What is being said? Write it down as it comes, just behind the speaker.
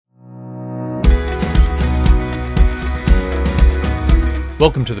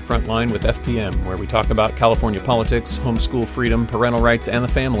Welcome to the Frontline with FPM, where we talk about California politics, homeschool freedom, parental rights, and the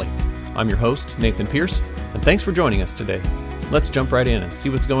family. I'm your host, Nathan Pierce, and thanks for joining us today. Let's jump right in and see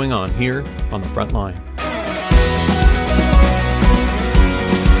what's going on here on the Frontline.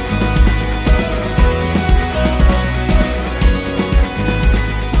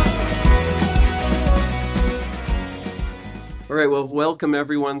 All right, well, welcome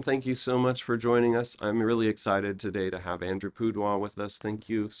everyone. Thank you so much for joining us. I'm really excited today to have Andrew Pudewa with us. Thank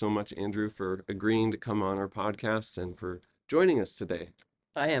you so much, Andrew, for agreeing to come on our podcast and for joining us today.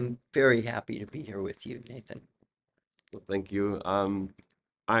 I am very happy to be here with you, Nathan. Well, thank you.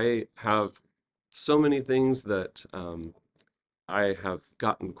 I have so many things that I have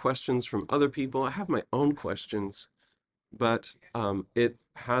gotten questions from other people. I have my own questions, but it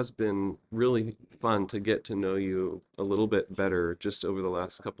has been really fun to get to know you a little bit better just over the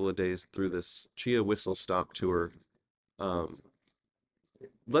last couple of days through this Chia Whistle Stop tour.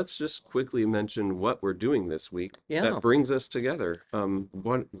 Let's just quickly mention what we're doing this week that brings us together.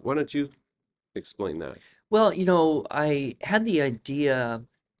 Why don't you explain that? Well, I had the idea,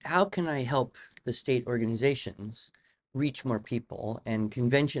 how can I help the state organizations reach more people? And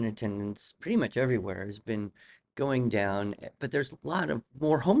convention attendance pretty much everywhere has been going down, but there's a lot of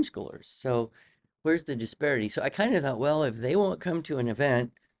more homeschoolers. So where's the disparity? So I kind of thought, well, if they won't come to an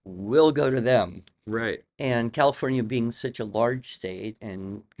event, we'll go to them. Right. And California being such a large state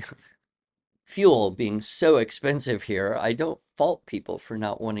and fuel being so expensive here, I don't fault people for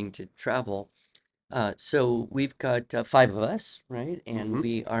not wanting to travel. So we've got 5 of us, right? And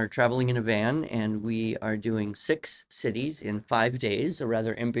we are traveling in a van, and we are doing 6 cities in 5 days, a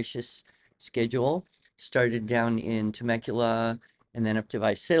rather ambitious schedule. Started down in Temecula and then up to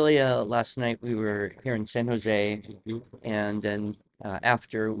Visalia. Last night we were here in San Jose, and then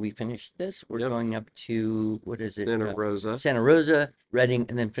after we finish this, we're going up to, Santa Rosa. Santa Rosa, Redding,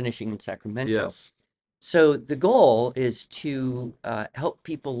 and then finishing in Sacramento. Yes. So the goal is to help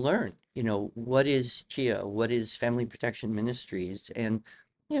people learn, what is Chia, what is Family Protection Ministries, and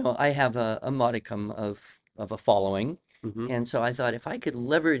I have a modicum of a following. And so I thought if I could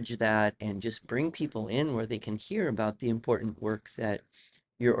leverage that and just bring people in where they can hear about the important work that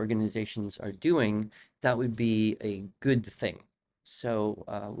your organizations are doing, that would be a good thing. So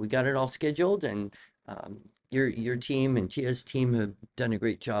we got it all scheduled, and your team and Chia's team have done a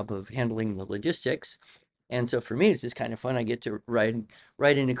great job of handling the logistics. And so for me, it's just kind of fun. I get to ride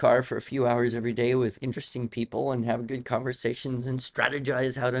in a car for a few hours every day with interesting people and have good conversations and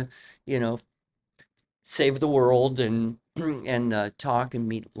strategize how to, save the world and talk and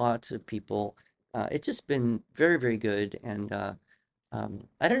meet lots of people. It's just been very, very good. And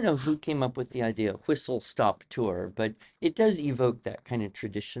I don't know who came up with the idea of Whistle Stop Tour, but it does evoke that kind of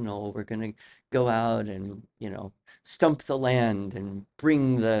traditional, we're going to go out and, stump the land and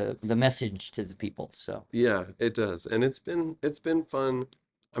bring the message to the people. So yeah, it does. And it's been fun.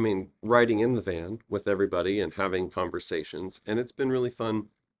 I mean, riding in the van with everybody and having conversations. And it's been really fun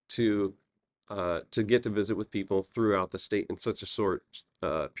to get to visit with people throughout the state in such a short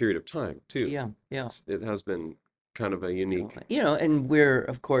period of time too. Yeah. It has been kind of a unique. And we're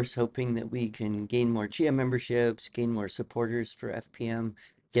of course hoping that we can gain more Chia memberships, gain more supporters for FPM,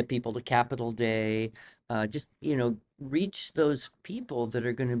 get people to Capitol Day, just reach those people that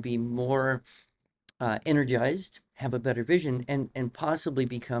are going to be more energized, have a better vision, and possibly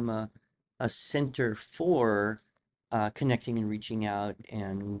become a center for connecting and reaching out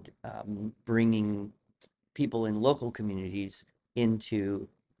and bringing people in local communities into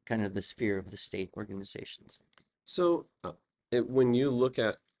kind of the sphere of the state organizations. So when you look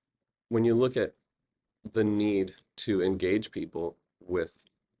at the need to engage people with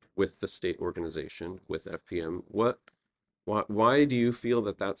the state organization, with FPM, why do you feel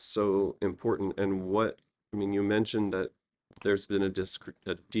that that's so important? And you mentioned that there's been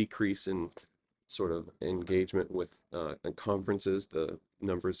a decrease in sort of engagement with conferences. The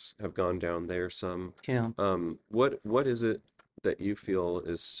numbers have gone down there some. Yeah. What is it that you feel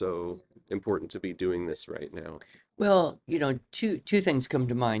is so important to be doing this right now? Well, two things come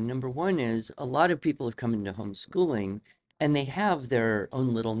to mind. Number one is a lot of people have come into homeschooling and they have their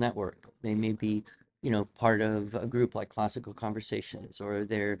own little network. They may be, part of a group like Classical Conversations, or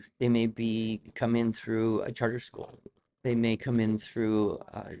they may come in through a charter school. They may come in through,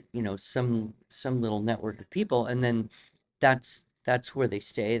 some little network of people, and then that's where they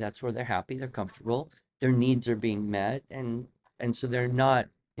stay. That's where they're happy. They're comfortable. Their needs are being met, and so they're not,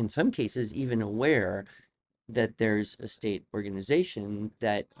 in some cases, even aware that there's a state organization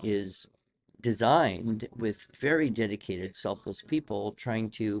that is designed with very dedicated, selfless people trying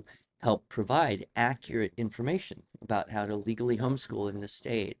to help provide accurate information about how to legally homeschool in the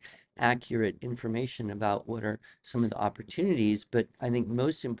state, accurate information about what are some of the opportunities, but I think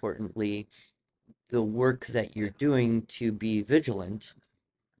most importantly, the work that you're doing to be vigilant,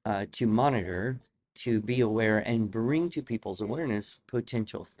 to monitor, to be aware, and bring to people's awareness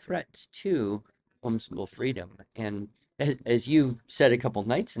potential threats to homeschool freedom. And as you've said a couple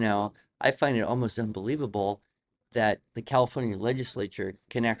nights now, I find it almost unbelievable that the California legislature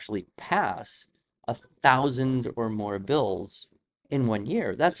can actually pass 1,000 or more bills in 1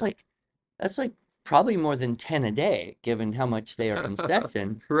 year. That's like probably more than 10 a day, given how much they are in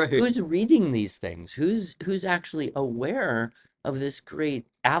session. Right. Who's reading these things? Who's actually aware of this great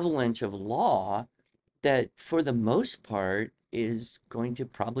avalanche of law that, for the most part, is going to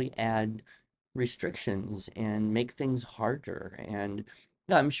probably add restrictions and make things harder? And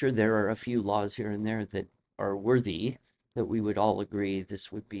yeah, I'm sure there are a few laws here and there that are worthy, that we would all agree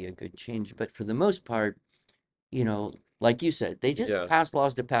this would be a good change. But for the most part, like you said, they just Yeah. pass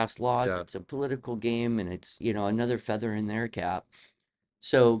laws to pass laws. Yeah. It's a political game, and it's, another feather in their cap.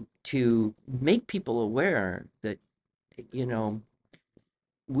 So to make people aware that, you know,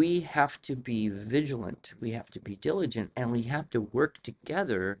 we have to be vigilant, we have to be diligent, and we have to work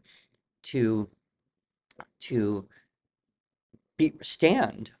together to to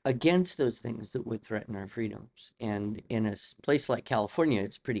stand against those things that would threaten our freedoms. And in a place like California,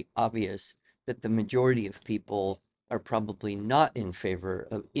 it's pretty obvious that the majority of people are probably not in favor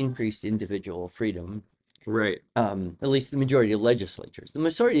of increased individual freedom. Right. At least the majority of legislatures. The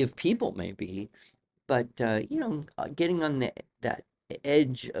majority of people may be, but getting on that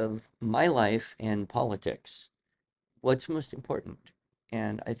edge of my life and politics, what's most important?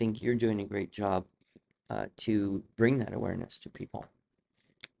 And I think you're doing a great job to bring that awareness to people.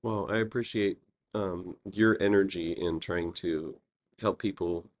 Well, I appreciate your energy in trying to help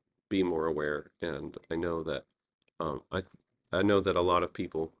people be more aware, and I know that um, I I know that a lot of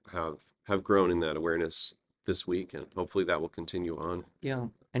people have grown in that awareness this week, and hopefully that will continue on. Yeah,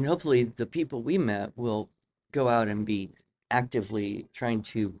 and hopefully the people we met will go out and be actively trying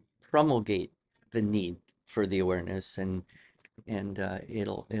to promulgate the need for the awareness, and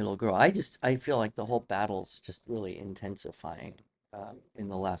it'll grow. I feel like the whole battle's just really intensifying in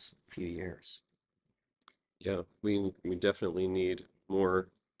the last few years. Yeah, we definitely need more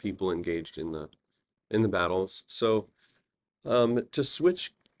people engaged in the battles. So, to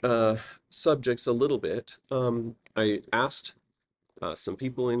switch subjects a little bit, I asked some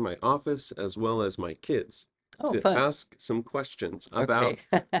people in my office as well as my kids Oh, to fun. ask some questions Okay.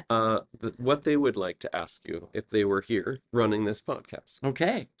 about what they would like to ask you if they were here running this podcast.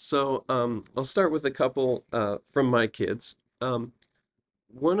 Okay. So, I'll start with a couple from my kids.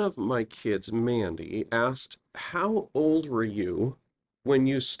 One of my kids, Mandy, asked, "How old were you when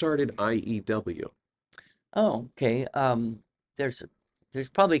you started IEW?" Oh, okay. There's there's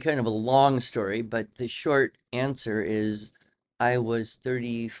probably kind of a long story, but the short answer is I was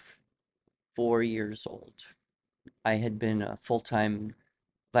 34 years old. I had been a full-time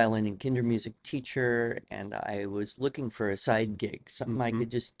violin and kinder music teacher, and I was looking for a side gig, something I Hmm.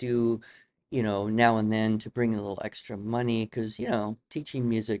 could just do, now and then to bring in a little extra money, because, teaching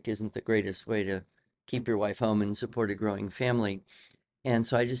music isn't the greatest way to keep your wife home and support a growing family. And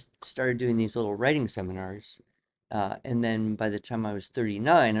so I just started doing these little writing seminars. And then by the time I was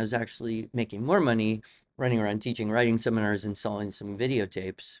 39, I was actually making more money running around teaching writing seminars and selling some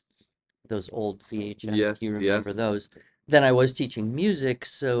videotapes, those old VHS, Yes, you yes. remember those. Then I was teaching music,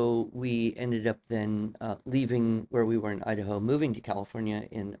 so we ended up then leaving where we were in Idaho, moving to California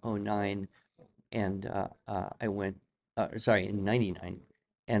in '09, and I went, sorry, in '99,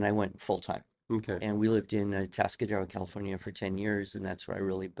 and I went full time. Okay. And we lived in Tascadero, California for 10 years, and that's where I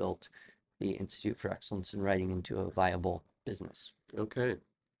really built the Institute for Excellence in Writing into a viable business. Okay.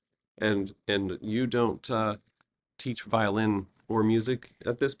 And you don't teach violin or music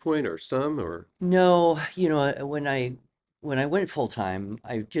at this point, or some, or No, when I went full time,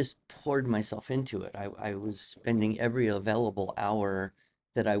 I just poured myself into it. I was spending every available hour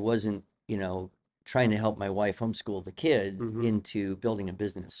that I wasn't, trying to help my wife homeschool the kids hmm into building a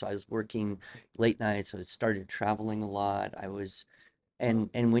business. So I was working late nights. I started traveling a lot.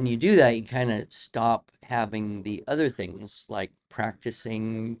 And when you do that, you kind of stop having the other things like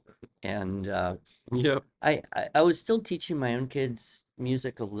practicing, and Yep. I was still teaching my own kids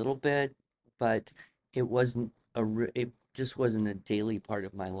music a little bit, but it just wasn't a daily part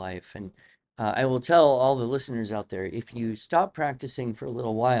of my life. And I will tell all the listeners out there, if you stop practicing for a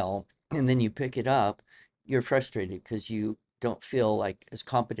little while and then you pick it up, you're frustrated because don't feel like as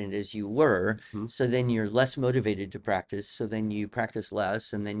competent as you were. Mhm. So then you're less motivated to practice. So then you practice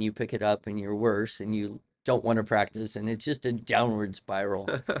less, and then you pick it up and you're worse and you don't want to practice. And it's just a downward spiral.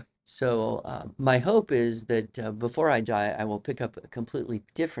 So my hope is that before I die, I will pick up a completely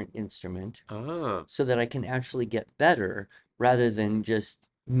different instrument Ah, so that I can actually get better rather than just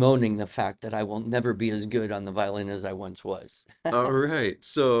moaning the fact that I will never be as good on the violin as I once was. all right.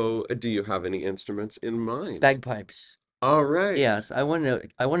 So, do you have any instruments in mind? Bagpipes. All right. Yes, I want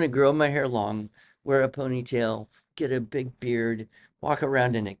to grow my hair long, wear a ponytail, get a big beard, walk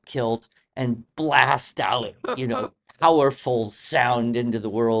around in a kilt, and blast out, powerful sound into the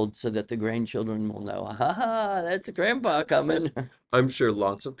world so that the grandchildren will know, ha, that's grandpa coming. I'm sure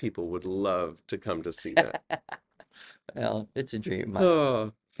lots of people would love to come to see that. Well, it's a dream.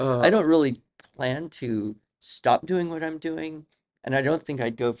 Oh, I uh, don't really plan to stop doing what I'm doing, and I don't think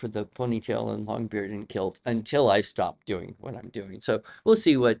I'd go for the ponytail and long beard and kilt until I stop doing what I'm doing. So we'll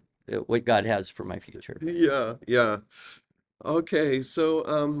see what God has for my future. yeah, yeah. Okay,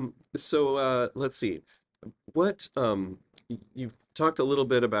 so let's see. What you've talked a little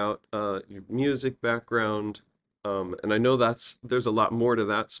bit about your music background, and I know there's a lot more to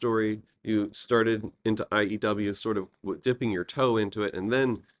that story. You started into IEW sort of dipping your toe into it, and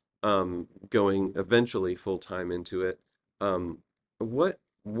then going eventually full time into it. Um, what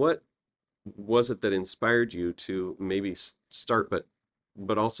was it that inspired you to maybe start,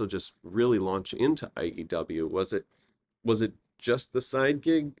 but also just really launch into IEW? Was it just the side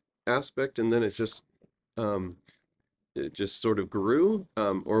gig aspect, and then um, it just sort of grew,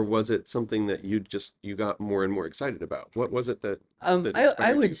 or was it something that you got more and more excited about? What was it that I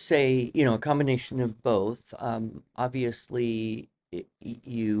inspired would you? say, a combination of both. Obviously,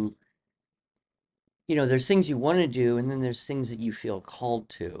 there's things you want to do, and then there's things that you feel called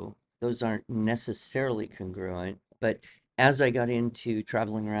to. Those aren't necessarily congruent. But as I got into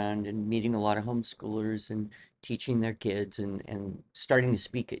traveling around and meeting a lot of homeschoolers and teaching their kids and starting to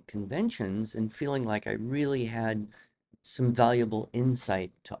speak at conventions and feeling like I really had some valuable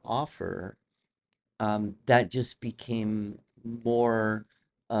insight to offer, that just became more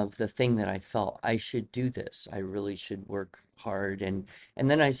of the thing that I felt I should do this. I really should work hard. And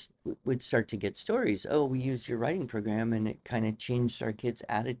then would start to get stories. Oh, we used your writing program and it kind of changed our kids'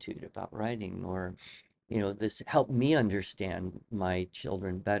 attitude about writing, or, this helped me understand my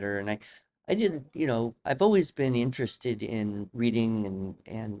children better. And I did, I've always been interested in reading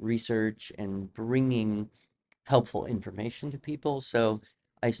and research and bringing helpful information to people. So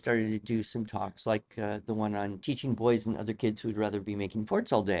I started to do some talks like the one on teaching boys and other kids who'd rather be making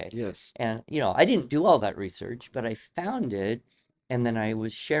forts all day. Yes. And, I didn't do all that research, but I found it and then I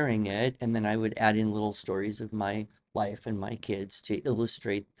was sharing it. And then I would add in little stories of my life and my kids to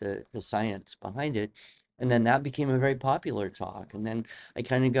illustrate the science behind it. And then that became a very popular talk. And then I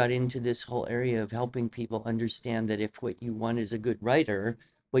kind of got into this whole area of helping people understand that if what you want is a good writer,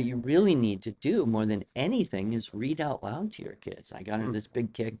 what you really need to do more than anything is read out loud to your kids. I got into Mm. this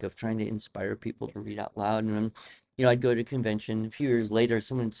big kick of trying to inspire people to read out loud. And then, I'd go to a convention. A few years later,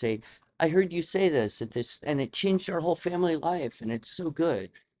 someone would say, I heard you say this at this, and it changed our whole family life, and it's so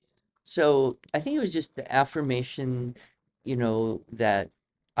good. So I think it was just the affirmation, that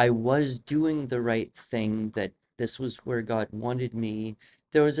I was doing the right thing, that this was where God wanted me.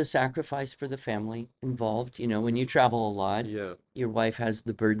 There was a sacrifice for the family involved. When you travel a lot, Yeah. your wife has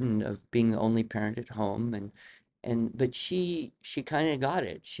the burden of being the only parent at home, but she kind of got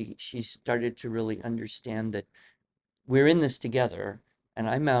it. She started to really understand that we're in this together, and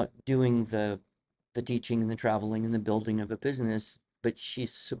I'm out doing the teaching and the traveling and the building of a business, but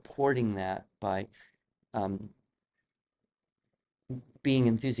she's supporting that by um, being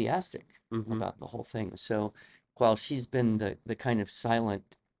enthusiastic Hmm. about the whole thing. So while she's been the kind of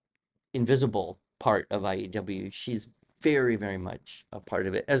silent, invisible part of IEW, she's very, very much a part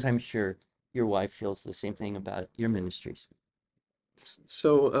of it, as I'm sure your wife feels the same thing about your ministries.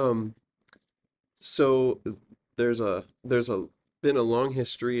 So, so there's a been a long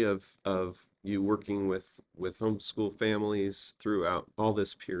history of you working with homeschool families throughout all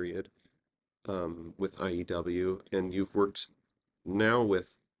this period, with IEW, and you've worked now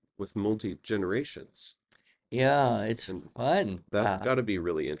with multi generations, Yeah, it's and fun. that's got to be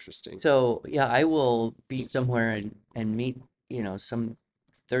really interesting. So yeah, I will be somewhere and meet, some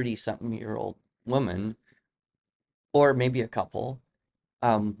 30-something-year-old woman, or maybe a couple,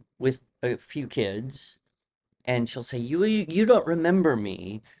 with a few kids, and she'll say, you don't remember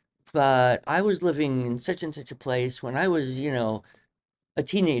me, but I was living in such and such a place when I was, a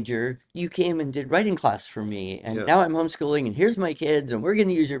teenager. You came and did writing class for me, and now Yes. I'm homeschooling, and here's my kids, and we're going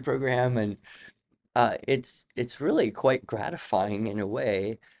to use your program. And It's really quite gratifying in a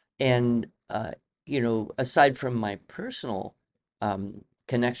way. And aside from my personal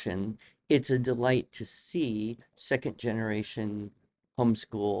connection, it's a delight to see second generation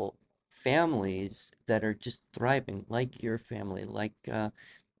homeschool families that are just thriving, like your family, like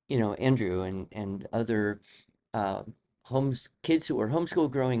Andrew and other uh, homes kids who were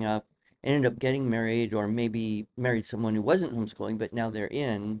homeschooled growing up ended up getting married or maybe married someone who wasn't homeschooling, but now they're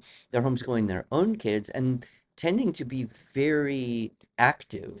homeschooling their own kids and tending to be very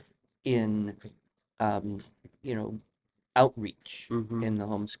active in um, you know outreach Mm-hmm. in the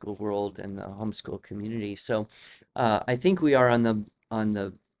homeschool world and the homeschool community. So I think we are on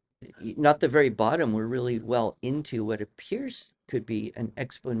the not the very bottom. We're really well into what appears could be an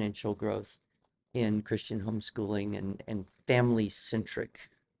exponential growth in Christian homeschooling and family-centric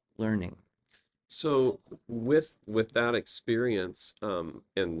learning. So with that experience,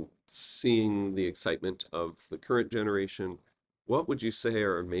 and seeing the excitement of the current generation, what would you say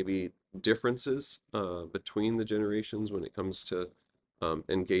are maybe differences between the generations when it comes to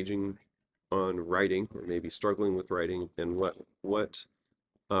engaging on writing or maybe struggling with writing, and what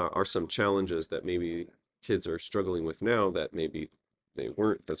are some challenges that maybe kids are struggling with now that maybe they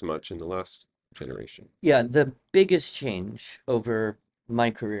weren't as much in the last generation? Yeah, the biggest change over my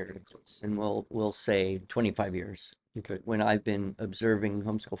career, and we'll say 25 years, Okay. when I've been observing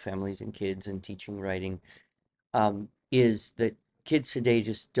homeschool families and kids and teaching writing, is that kids today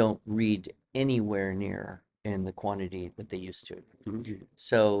just don't read anywhere near in the quantity that they used to. Mhm.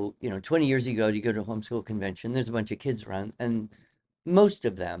 So, 20 years ago, you go to a homeschool convention, there's a bunch of kids around, and most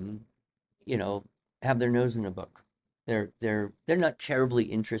of them, you know, have their nose in a book. They're not terribly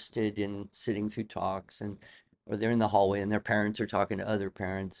interested in sitting through talks, or they're in the hallway and their parents are talking to other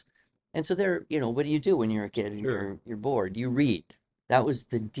parents. And so what do you do when you're a kid and Sure. you're bored? You read. That was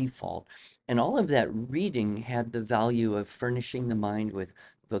the default. And all of that reading had the value of furnishing the mind with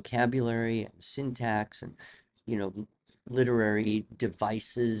vocabulary and syntax and, you know, literary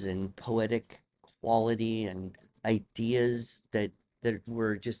devices and poetic quality and ideas that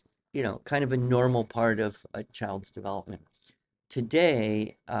were just kind of a normal part of a child's development.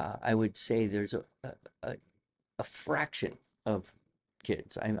 Today, I would say there's a, a fraction of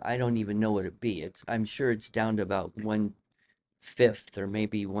kids. I don't even know what it'd be. I'm sure it's down to about 1/5 or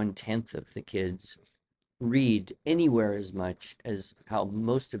maybe 1/10 of the kids read anywhere as much as how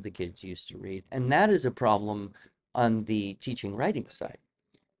most of the kids used to read. And that is a problem on the teaching writing side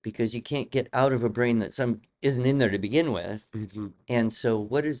because you can't get out of a brain that some isn't in there to begin with. Hmm. And so,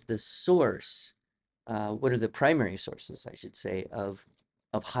 what is the source? What are the primary sources, I should say, of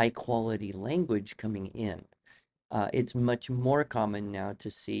high quality language coming in? It's much more common now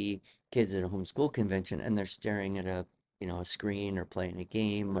to see kids at a homeschool convention and they're staring at a screen or playing a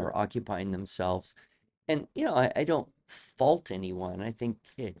game Sure. or occupying themselves. And I don't fault anyone. I think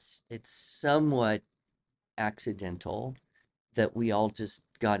it's somewhat accidental that we all just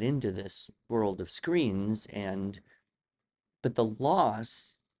got into this world of screens, but the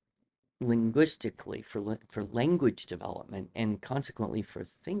loss linguistically for language development and consequently for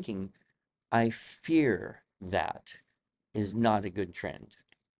thinking, I fear that is not a good trend.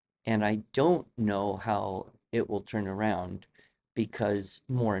 And I don't know how it will turn around because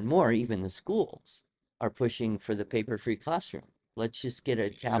more and more, even the schools are pushing for the paper-free classroom. Let's just get a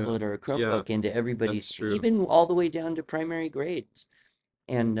Yeah. tablet or a Yeah, Chromebook into everybody's, that's true. even all the way down to primary grades.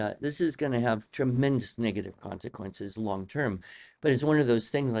 And this is going to have tremendous negative consequences long term. But it's one of those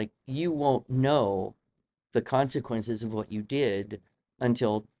things like you won't know the consequences of what you did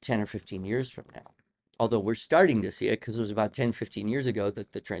until 10 or 15 years from now. Although we're starting to see it because it was about 10, 15 years ago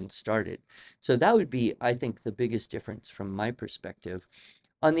that the trend started. So that would be, I think, the biggest difference from my perspective.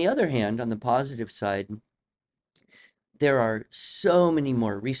 On the other hand, on the positive side, there are so many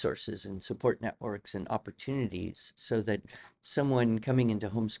more resources and support networks and opportunities so that someone coming into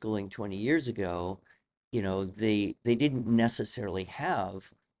homeschooling 20 years ago, they didn't necessarily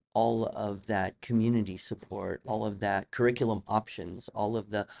have all of that community support, all of that curriculum options, all of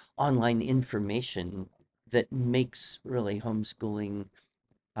the online information that makes really homeschooling,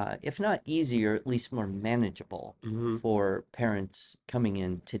 if not easier, at least more manageable Hmm. for parents coming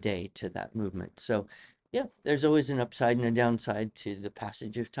in today to that movement. So, yeah, there's always an upside and a downside to the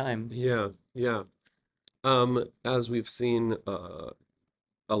passage of time. Yeah, yeah. As we've seen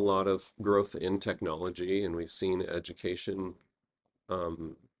a lot of growth in technology, and we've seen education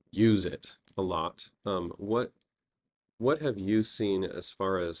um, use it a lot. What have you seen as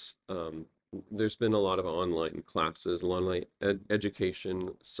far as there's been a lot of online classes, a lot of online education.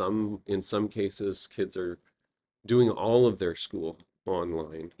 In some cases, kids are doing all of their school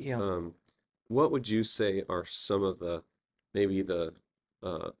online. Yeah. what would you say are some of maybe the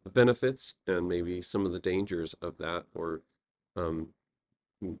benefits and maybe some of the dangers of that? Or um,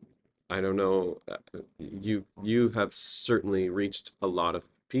 I don't know. You have certainly reached a lot of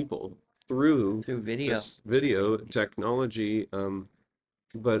people through through video. this video technology,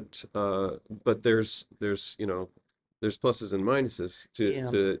 but there's there's pluses and minuses You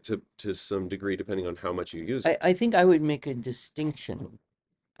know, to some degree depending on how much you use it. I think I would make a distinction,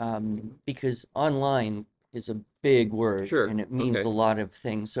 because online is a big word Sure. and it means a Okay. lot of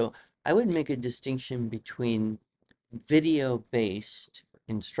things. So I would make a distinction between video-based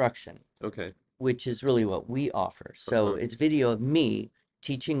instruction, Okay. which is really what we offer. So Uh-huh. it's video of me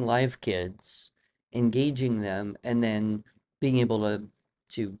teaching live kids, engaging them, and then being able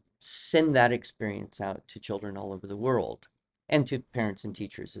to send that experience out to children all over the world and to parents and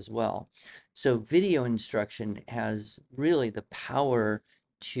teachers as well. So video instruction has really the power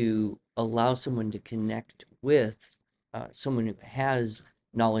to allow someone to connect with someone who has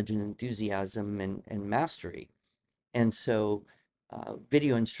knowledge and enthusiasm and mastery. And so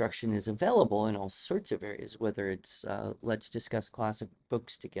video instruction is available in all sorts of areas, whether it's let's discuss classic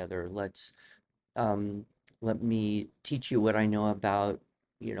books together, um, let me teach you what I know about,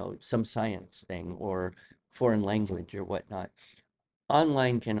 some science thing or foreign language or whatnot.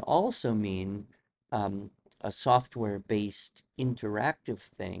 Online can also mean um, a software-based interactive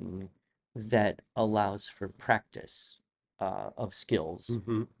thing that allows for practice of skills,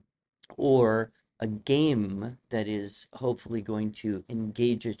 Mm-hmm. or a game that is hopefully going to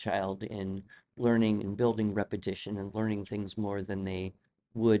engage a child in learning and building repetition and learning things more than they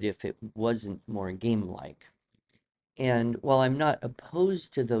would if it wasn't more game-like. And while I'm not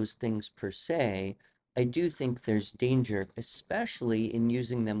opposed to those things per se, I do think there's danger, especially in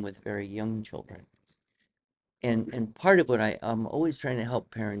using them with very young children. And part of what I'm always trying to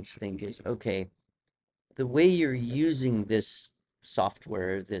help parents think is, okay, the way you're using this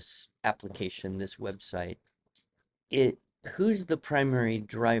software, this application, this website, it who's the primary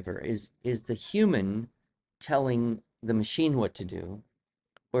driver? Is the human telling the machine what to do,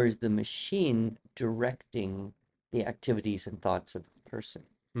 or is the machine directing the activities and thoughts of the person?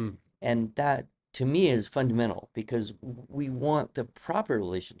 Hmm. And that to me is fundamental, because we want the proper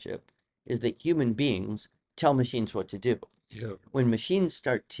relationship is that human beings tell machines what to do. Yeah. When machines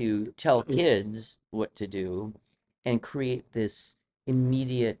start to tell kids what to do and create this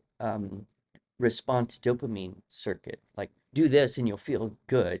immediate response dopamine circuit, like do this and you'll feel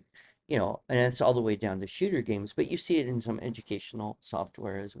good, and it's all the way down to shooter games, but you see it in some educational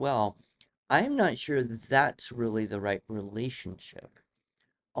software as well. I'm not sure that's really the right relationship.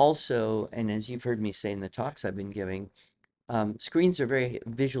 Also, and as you've heard me say in the talks I've been giving, screens are very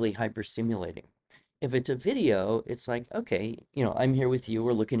visually hyperstimulating. If it's a video, it's like, okay, I'm here with you,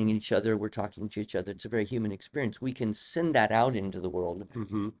 we're looking at each other, we're talking to each other. It's a very human experience. We can send that out into the world,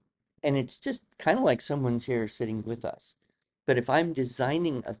 Mm-hmm. and it's just kind of like someone's here sitting with us. But if I'm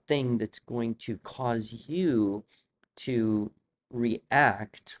designing a thing that's going to cause you to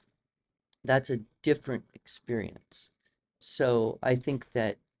react, that's a different experience. So I think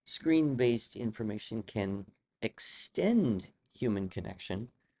that screen-based information can extend human connection,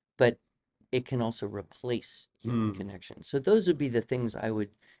 but it can also replace human Hmm. connection. So those would be the things I would,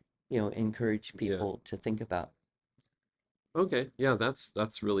 encourage Yeah. people to think about. Okay. Yeah,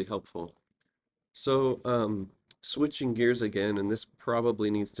 that's really helpful. So, switching gears again, and this probably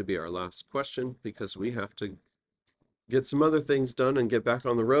needs to be our last question because we have to get some other things done and get back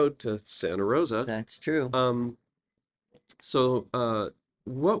on the road to Santa Rosa. That's true. Um, so,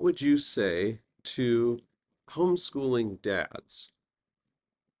 what would you say to homeschooling dads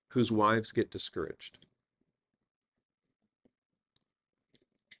whose wives get discouraged?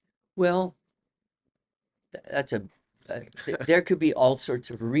 Well, that's there could be all sorts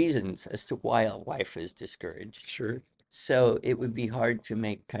of reasons as to why a wife is discouraged. Sure. So it would be hard to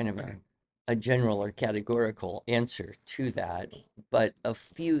make kind of a general or categorical answer to that. But a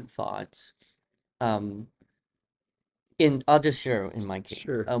few thoughts. Um, I'll just share in my case.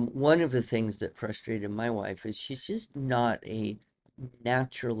 Sure. One of the things that frustrated my wife is she's just not a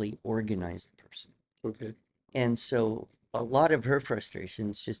naturally organized person. Okay. And so a lot of her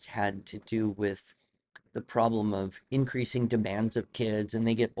frustrations just had to do with the problem of increasing demands of kids, and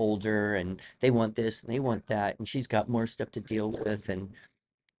they get older and they want this and they want that, and she's got more stuff to deal with, and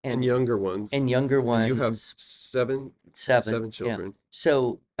And and younger ones. and younger And you have ones. seven Seven, yeah. children.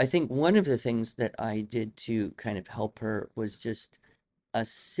 So I think one of the things that I did to kind of help her was just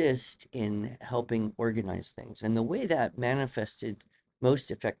assist in helping organize things. And the way that manifested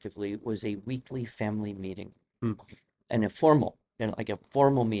most effectively was a weekly family meeting, Hmm. and a formal like a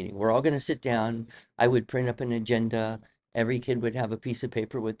formal meeting. We're all going to sit down. I would print up an agenda. Every kid would have a piece of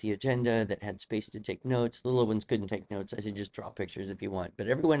paper with the agenda that had space to take notes. The little ones couldn't take notes. I said, just draw pictures if you want, but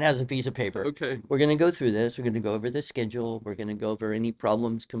everyone has a piece of paper. Okay. We're going to go through this. We're going to go over the schedule. We're going to go over any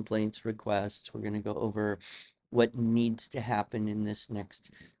problems, complaints, requests. We're going to go over what needs to happen in this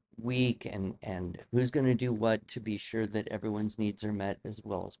next week and who's going to do what to be sure that everyone's needs are met as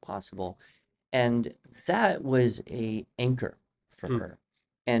well as possible. And that was a anchor for her.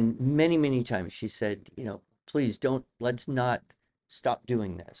 And many, many times she said, please let's not stop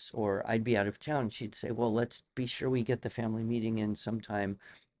doing this. Or I'd be out of town. She'd say, well, let's be sure we get the family meeting in sometime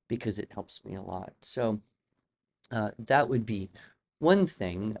because it helps me a lot. So that would be one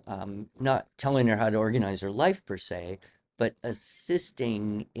thing, not telling her how to organize her life per se, but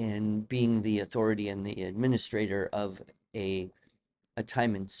assisting in being the authority and the administrator of a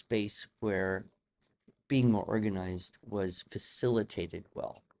time and space where being more organized was facilitated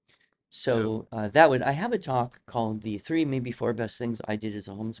well. So I have a talk called The 3, maybe 4 Best Things I Did as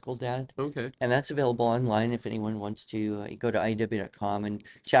a Homeschool Dad. Okay. And that's available online if anyone wants to go to IEW.com and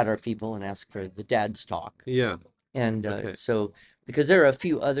chat our people and ask for the Dad's Talk. Yeah. And Okay. so, because there are a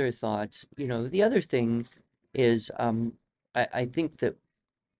few other thoughts, the other thing is I think that,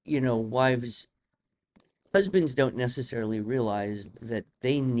 husbands don't necessarily realize that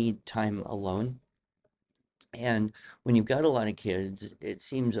they need time alone. And when you've got a lot of kids, it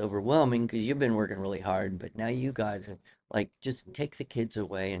seems overwhelming because you've been working really hard, but now you got to just take the kids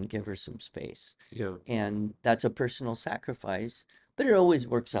away and give her some space. Yeah. And that's a personal sacrifice, but it always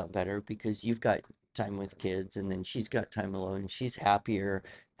works out better because you've got time with kids and then she's got time alone. She's happier,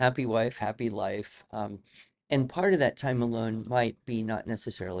 happy wife, happy life. And part of that time alone might be not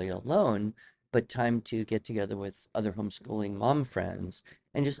necessarily alone, but time to get together with other homeschooling mom friends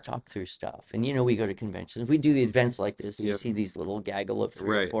and just talk through stuff. And, we go to conventions. We do events like this and you see these little gaggle of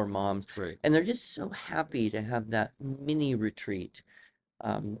 3 or 4 moms. Right. And they're just so happy to have that mini retreat,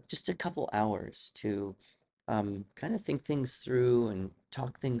 just a couple hours to kind of think things through and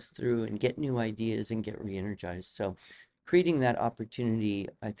talk things through and get new ideas and get re-energized. So creating that opportunity,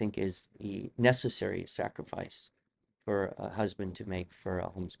 I think, is the necessary sacrifice for a husband to make for a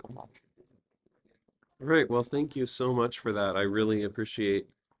homeschool mom. Right. Well, thank you so much for that. I really appreciate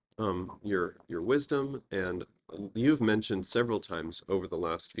your wisdom, and you've mentioned several times over the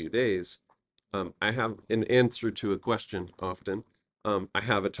last few days. I have an answer to a question often. I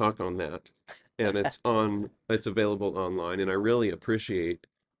have a talk on that, and it's available online, and I really appreciate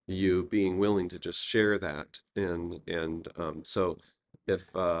you being willing to just share that. And so if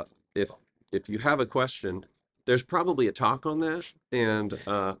you have a question, there's probably a talk on that, and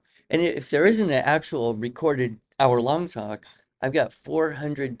if there isn't an actual recorded hour-long talk, I've got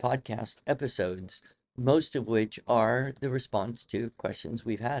 400 podcast episodes, most of which are the response to questions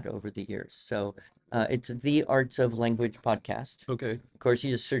we've had over the years. So it's the Arts of Language podcast. Okay. Of course,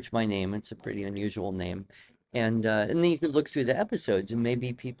 you just search my name. It's a pretty unusual name. And then you could look through the episodes and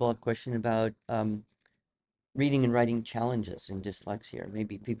maybe people have questions about reading and writing challenges in dyslexia.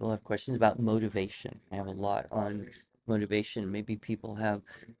 Maybe people have questions about motivation. I have a lot on motivation. Maybe people have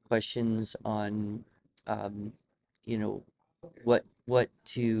questions on, how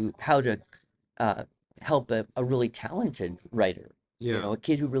to help a really talented writer. Yeah. A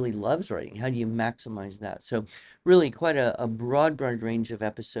kid who really loves writing. How do you maximize that? So really quite a broad range of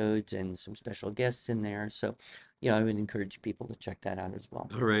episodes and some special guests in there. So, I would encourage people to check that out as well.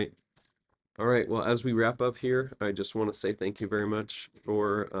 All right. Well, as we wrap up here, I just want to say thank you very much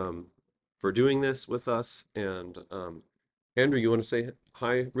for doing this with us. And Andrew, you want to say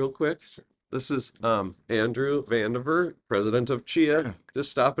hi real quick? This is Andrew Vandiver, president of CHIA,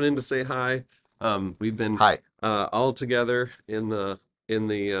 just stopping in to say hi. We've been all together in the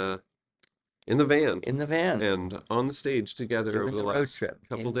van and on the stage together over the last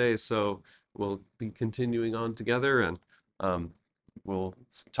couple days. So we'll be continuing on together, and we'll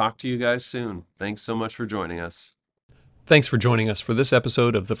talk to you guys soon. Thanks so much for joining us. Thanks for joining us for this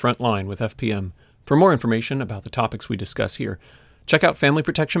episode of The Frontline with FPM. For more information about the topics we discuss here, check out Family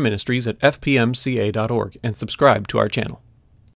Protection Ministries at fpmca.org and subscribe to our channel.